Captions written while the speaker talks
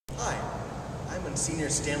Monsignor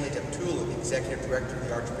Stanley Deptula, the Executive Director of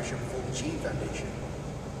the Archbishop Fulton Sheen Foundation.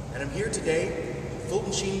 And I'm here today in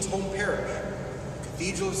Fulton Sheen's home parish, the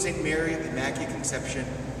Cathedral of St. Mary of the Immaculate Conception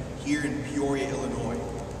here in Peoria, Illinois.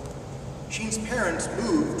 Sheen's parents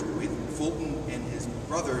moved with Fulton and his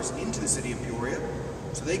brothers into the city of Peoria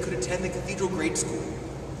so they could attend the Cathedral Grade School.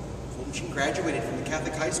 Fulton Sheen graduated from the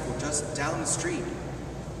Catholic High School just down the street.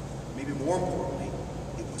 Maybe more importantly,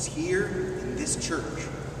 it was here in this church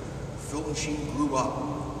Fulton Sheen grew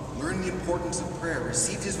up, learned the importance of prayer,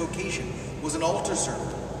 received his vocation, was an altar server.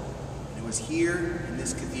 And it was here in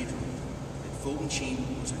this cathedral that Fulton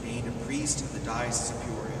Sheen was ordained a priest of the Diocese of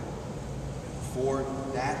Peoria. And before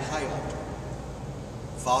that high altar,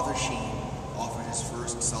 Father Sheen offered his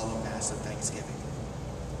first solemn Mass of Thanksgiving.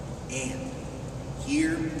 And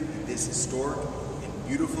here in this historic and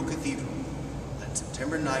beautiful cathedral, on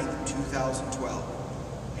September 9th, 2012,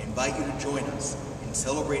 I invite you to join us in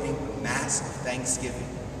celebrating a Mass of Thanksgiving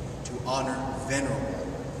to honor Venerable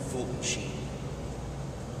Fulton Sheen.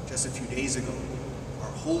 Just a few days ago, our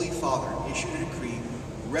Holy Father issued a decree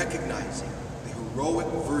recognizing the heroic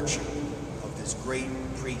virtue of this great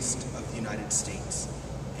priest of the United States.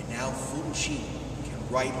 And now Fulton Sheen can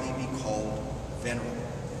rightly be called Venerable.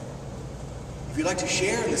 If you'd like to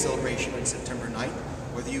share in the celebration on September 9th,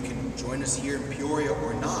 whether you can join us here in Peoria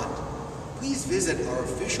or not, please visit our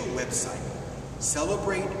official website,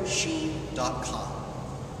 celebratesheen.com.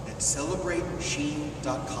 That's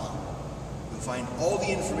celebratesheen.com. You'll find all the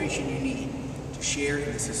information you need to share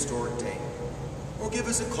in this historic day. Or give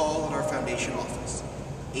us a call at our foundation office,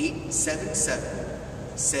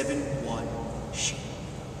 877-71-SHEEN.